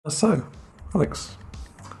So, Alex,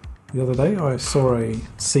 the other day I saw a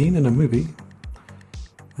scene in a movie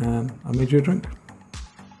and I made you a drink.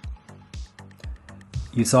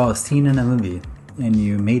 You saw a scene in a movie and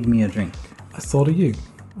you made me a drink. I thought of you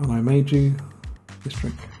and I made you this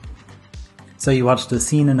drink. So you watched a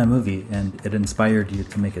scene in a movie and it inspired you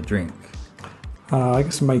to make a drink. I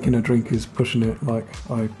guess making a drink is pushing it. Like,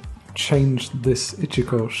 I changed this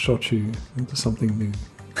Ichiko Shochu into something new.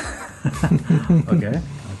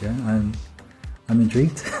 Okay, I'm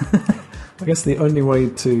intrigued. I guess the only way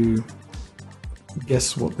to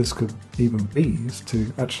guess what this could even be is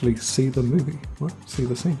to actually see the movie, right? See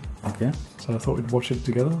the scene. Okay, So I thought we'd watch it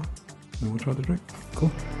together and we'll try the drink.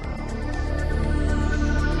 cool.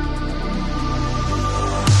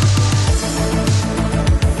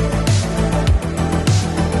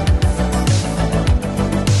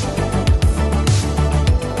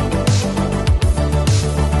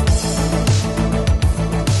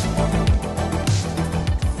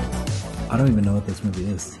 I don't even know what this movie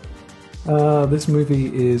is. This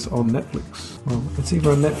movie is on Netflix. Well, it's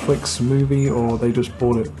either a Netflix movie or they just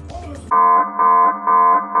bought it.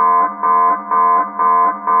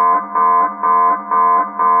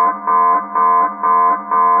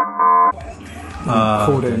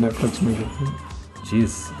 Called it a Netflix movie.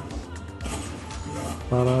 Jeez.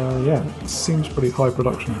 But yeah, it seems pretty high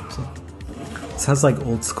production. So. This has like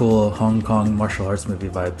old school Hong Kong martial arts movie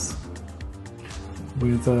vibes.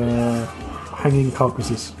 With hanging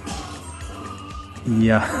carcasses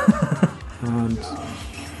Yeah. and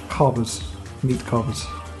carvers, meat carvers.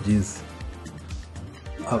 Jeez.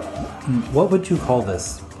 What would you call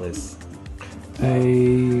this place?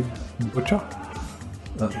 A butcher?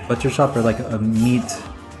 A butcher shop or like a meat?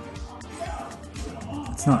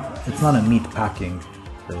 It's not a meat packing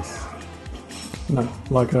place. No,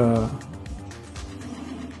 like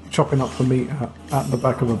chopping up the meat at the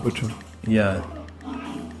back of a butcher. Yeah.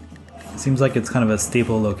 It seems like it's kind of a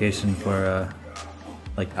staple location for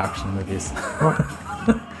like action movies. Right.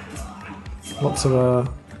 Lots of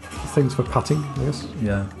things for cutting, I guess.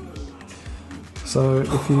 Yeah. So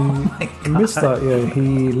if you missed that, yeah,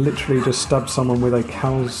 he literally just stabbed someone with a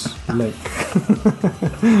cow's leg.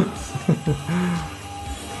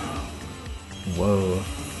 Whoa.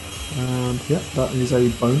 And yeah, that is a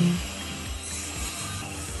bone.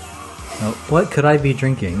 Now, what could I be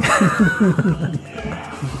drinking?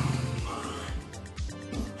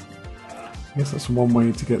 I guess that's one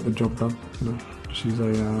way to get the job done. You know, just use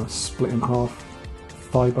a split in half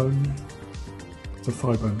thigh bone. It's a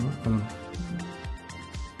thigh bone, right? I don't know.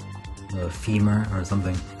 A femur or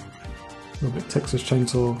something. A little bit Texas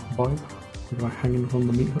Chainsaw vibe. The guy hanging from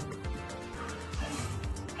the meat hook.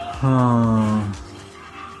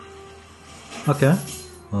 Okay.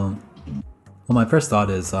 Well, my first thought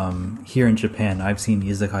is here in Japan, I've seen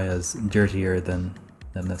izakayas dirtier than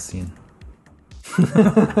this scene.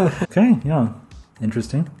 Okay, yeah,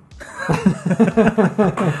 interesting.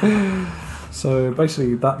 So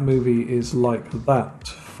basically, that movie is like that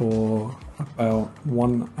for about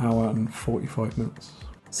 1 hour and 45 minutes.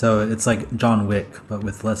 So it's like John Wick, but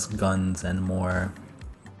with less guns and more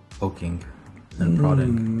poking and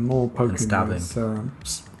prodding, More poking, and stabbing, with,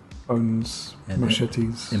 bones, and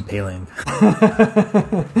machetes. impaling.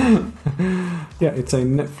 Yeah, it's a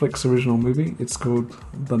Netflix original movie. It's called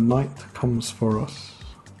The Night Comes For Us.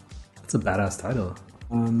 That's a badass title.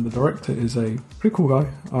 And the director is a pretty cool guy.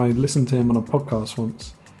 I listened to him on a podcast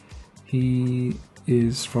once. He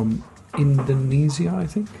is from Indonesia, I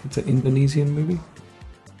think. It's an Indonesian movie.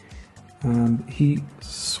 And he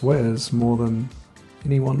swears more than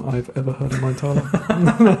anyone I've ever heard in my entire life.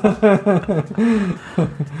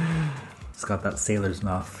 It's got that sailor's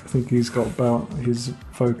mouth. I think he's got about, his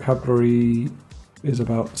vocabulary is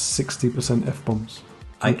about 60% F-bombs.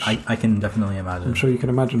 I can definitely imagine. I'm sure you can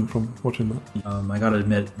imagine from watching that. I gotta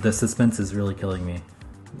admit, the suspense is really killing me.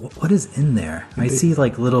 What is in there? I Indeed. see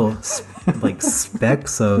like little like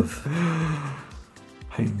specks of.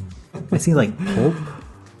 Pain. I see like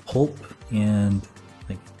pulp, and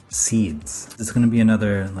like seeds. It's gonna be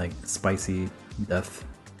another like spicy death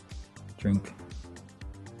drink.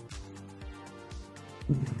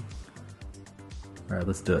 All right,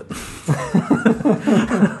 let's do it.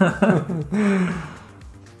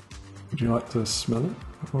 Would you like to smell it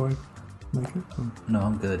before I make it? Or- No,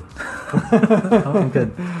 I'm good. I'm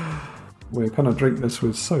good. We're going to drink this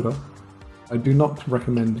with soda. I do not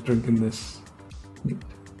recommend drinking this neat.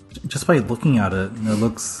 Just by looking at it, it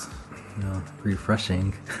looks,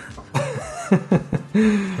 refreshing.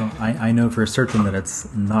 So I know for certain that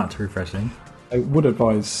it's not refreshing. I would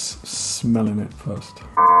advise smelling it first.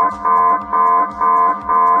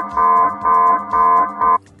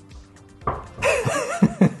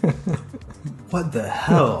 What the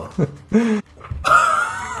hell?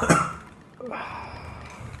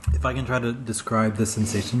 If I can try to describe the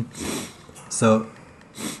sensation. So,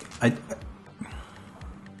 I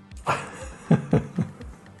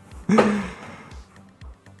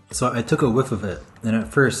took a whiff of it, and at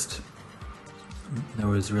first, there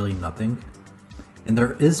was really nothing. And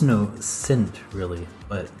there is no scent, really,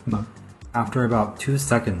 but No. after about 2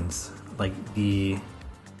 seconds, like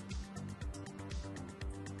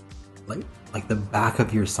the back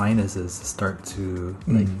of your sinuses start to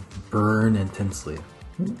like burn intensely.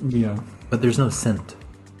 Yeah. But there's no scent.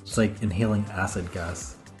 It's like inhaling acid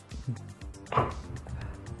gas.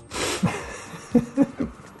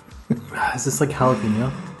 Is this like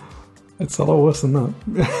jalapeno? It's a lot worse than that.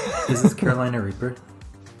 Is this Carolina Reaper?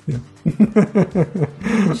 Yeah.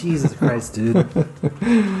 Jesus Christ, dude.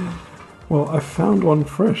 Well, I found one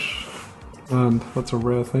fresh, and that's a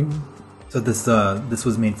rare thing. So this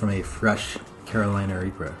was made from a fresh Carolina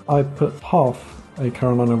Reaper. I put half a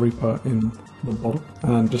Carolina Reaper in the bottle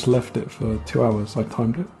and just left it for 2 hours. I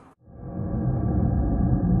timed it.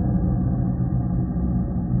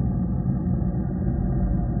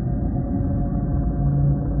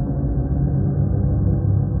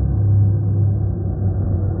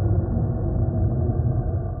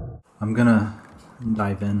 I'm gonna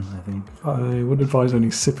dive in, I think. I would advise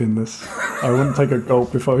only sipping this. I wouldn't take a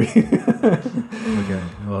gulp before you Okay,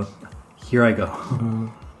 well, here I go.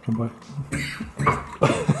 come by.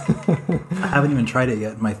 I haven't even tried it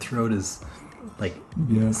yet. My throat is like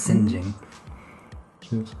singeing.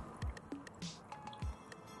 Cheers.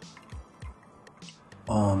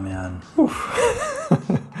 Oh man.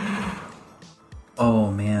 Oh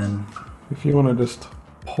man. If you want to just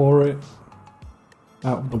pour it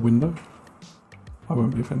out the window, I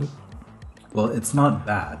won't be offended. Well, it's not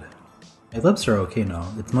bad. My lips are okay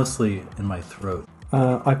now. It's mostly in my throat.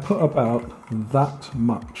 I put about that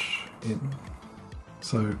much in.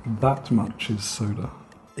 So that much is soda.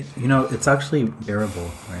 You know, it's actually bearable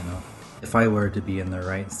right now. If I were to be in the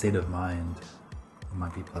right state of mind, it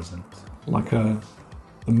might be pleasant. Like a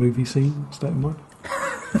movie scene, state of mind.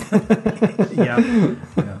 Yeah.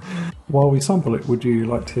 While we sample it, would you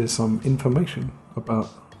like to hear some information about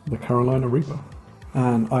the Carolina Reaper?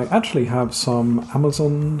 And I actually have some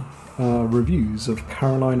Amazon reviews of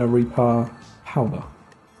Carolina Reaper powder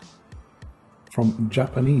from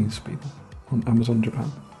Japanese people on Amazon Japan.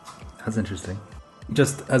 That's interesting.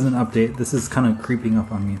 Just as an update, this is kind of creeping up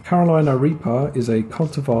on me. Carolina Reaper is a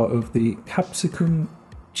cultivar of the Capsicum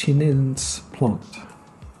chinense plant.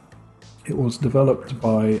 It was developed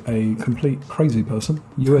by a complete crazy person,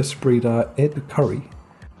 US breeder Ed Curry.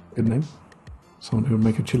 Good name. Someone who would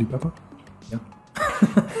make a chili pepper. Yeah.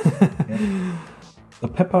 The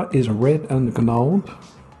pepper is red and gnarled,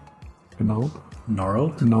 Gnarled?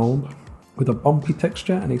 with a bumpy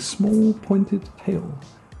texture and a small pointed tail,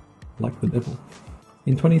 like the devil.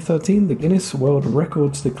 In 2013, the Guinness World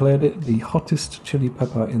Records declared it the hottest chili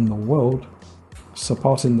pepper in the world,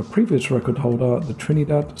 surpassing the previous record holder, the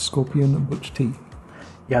Trinidad Scorpion Butch Tea.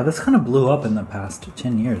 Yeah, this kind of blew up in the past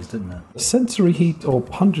 10 years, didn't it? The sensory heat or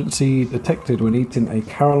pungency detected when eating a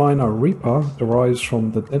Carolina Reaper derives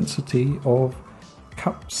from the density of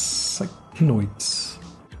capsaicinoids,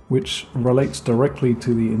 which relates directly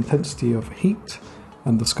to the intensity of heat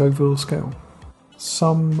and the Scoville scale.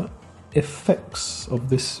 Some effects of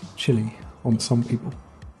this chili on some people.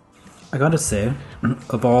 I gotta say,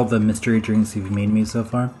 of all the mystery drinks you've made me so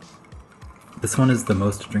far, this one is the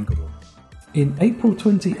most drinkable. In April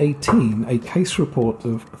 2018, a case report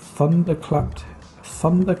of thunderclap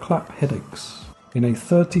headaches in a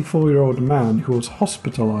 34-year-old man who was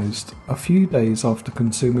hospitalized a few days after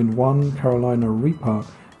consuming one Carolina Reaper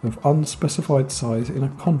of unspecified size in a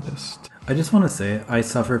contest. I just want to say, I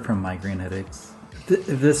suffer from migraine headaches.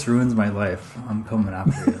 If this ruins my life, I'm coming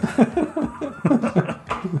after you.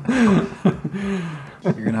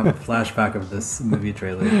 You're gonna have a flashback of this movie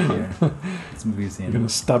trailer here. This movie scene. You're going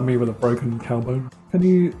to stab me with a broken cowbone. Can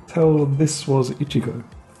you tell this was Ichigo?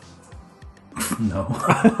 No.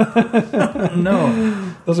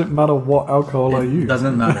 No. Doesn't matter what alcohol I use.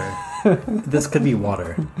 Doesn't matter. This could be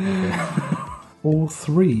water. Okay. All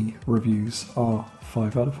three reviews are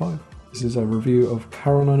 5 out of 5. This is a review of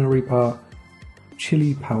Carolina Reaper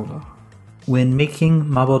chili powder. When making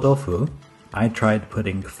mabodofu, I tried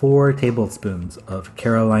putting 4 tablespoons of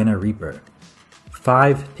Carolina Reaper,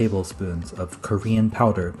 5 tablespoons of Korean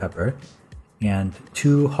powder pepper, and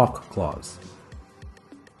 2 hawk claws.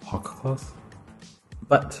 Hawk claws?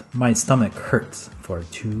 But my stomach hurts for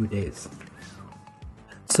 2 days.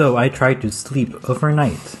 So I tried to sleep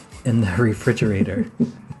overnight in the refrigerator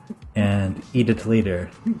and eat it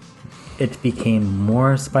later. It became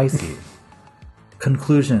more spicy.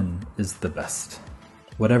 Conclusion is the best.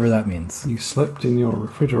 Whatever that means. You slept in your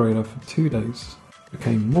refrigerator for 2 days.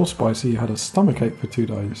 Became more spicy. You had a stomachache for 2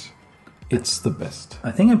 days. It's the best.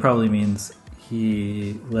 I think it probably means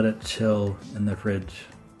he let it chill in the fridge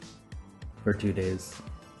for 2 days.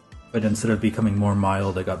 But instead of becoming more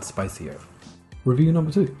mild, it got spicier. Review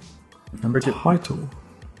number 2. Number 2. Title.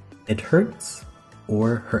 It hurts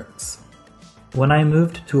or hurts. When I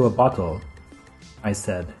moved to a bottle, I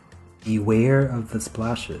said, beware of the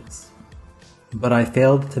splashes. But I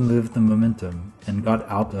failed to move the momentum and got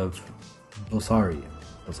out of Bosari.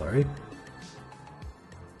 Bosari?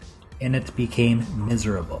 And it became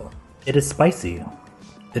miserable. It is spicy.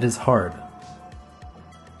 It is hard.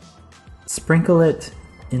 Sprinkle it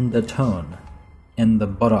in the tone and the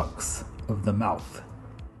buttocks of the mouth,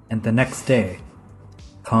 and the next day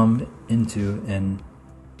come into an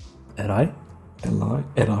Edai?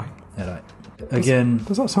 Edai. Again,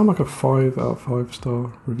 Does that sound like a 5 out of 5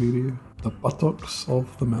 star review to you? The buttocks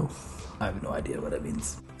of the mouth. I have no idea what it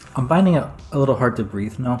means. I'm finding it a little hard to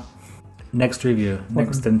breathe now. Next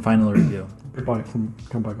and final review. Goodbye from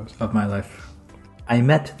Kanpai guys. Of my life. I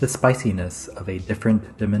met the spiciness of a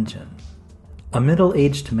different dimension. A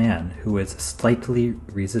middle-aged man who is slightly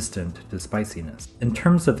resistant to spiciness. In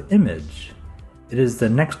terms of image, it is the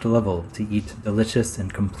next level to eat delicious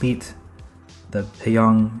and complete the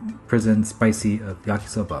Pyong prison spicy of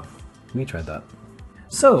yakisoba. We tried that.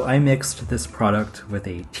 So I mixed this product with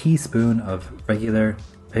a teaspoon of regular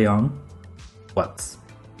Pyong. What's?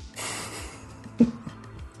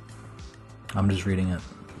 I'm just reading it.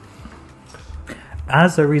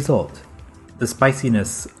 As a result, the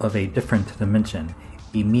spiciness of a different dimension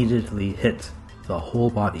immediately hit the whole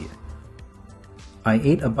body. I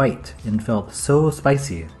ate a bite and felt so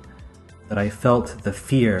spicy that I felt the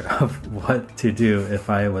fear of what to do if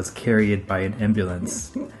I was carried by an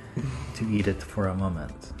ambulance to eat it for a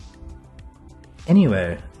moment.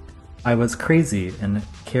 Anyway, I was crazy and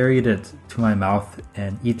carried it to my mouth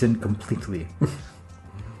and eaten completely.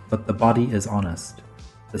 But the body is honest.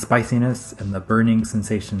 The spiciness and the burning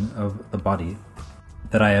sensation of the body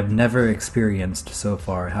that I have never experienced so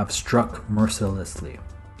far have struck mercilessly.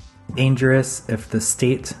 Dangerous if the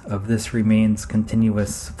state of this remains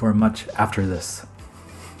continuous for much after this.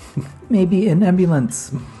 Maybe an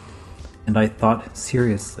ambulance. And I thought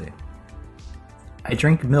seriously. I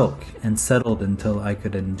drank milk and settled until I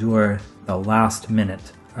could endure the last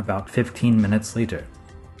minute, about 15 minutes later.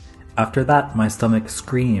 After that, my stomach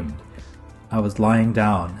screamed. I was lying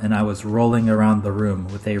down and I was rolling around the room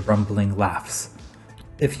with a rumbling laughs.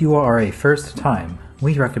 If you are a first time,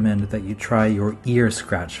 we recommend that you try your ear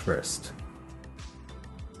scratch first.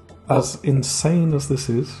 As insane as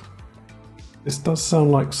this does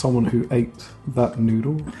sound like someone who ate that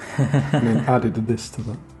noodle and then added this to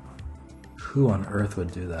that. Who on earth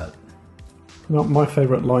would do that? You know, my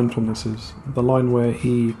favourite line from this is the line where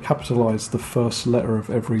he capitalised the first letter of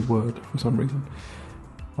every word for some reason.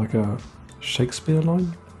 Like a Shakespeare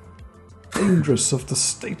line. Dangerous if the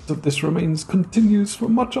state of this remains continues for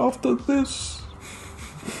much after this.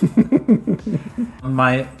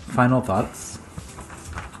 My final thoughts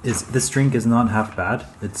is this drink is not half bad.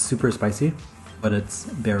 It's super spicy, but it's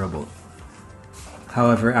bearable.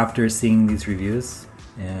 However, after seeing these reviews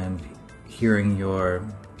and hearing your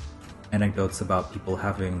anecdotes about people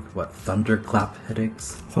having, thunderclap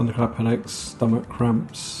headaches? Thunderclap headaches, stomach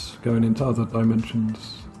cramps, going into other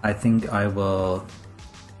dimensions. I think I will...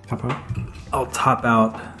 Tap out? I'll top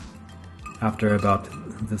out after about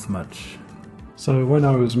this much. So when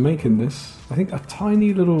I was making this, I think a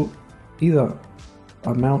tiny little either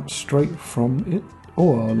amount straight from it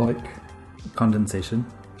or like... Condensation?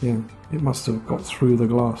 Yeah, it must have got through the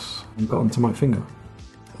glass and got onto my finger.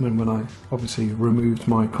 And then when I obviously removed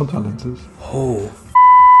my contact lenses... Oh,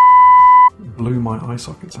 blew my eye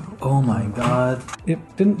sockets out. oh my god. It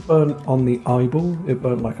didn't burn on the eyeball, it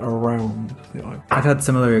burnt like around the eyeball. I've had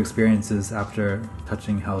similar experiences after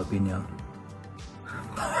touching jalapeno.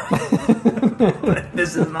 But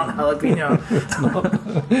this is not jalapeno. It's not.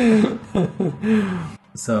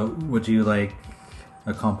 So, would you like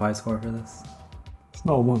a Kanpai score for this? It's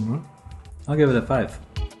not a 1, right? I'll give it a 5.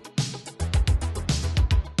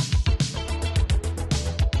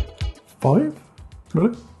 5?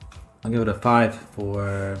 Really? I'll give it a 5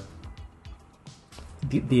 for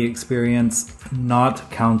the experience, not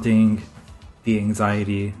counting the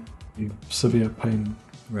anxiety. Severe pain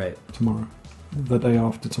Right. tomorrow. The day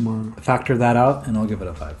after tomorrow. Factor that out, and I'll give it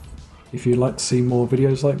a 5. If you'd like to see more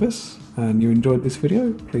videos like this and you enjoyed this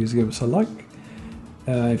video, please give us a like.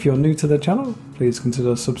 If you're new to the channel, please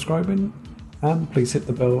consider subscribing. And please hit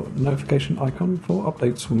the bell notification icon for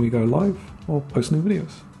updates when we go live or post new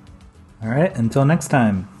videos. All right, until next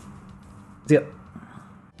time. See ya.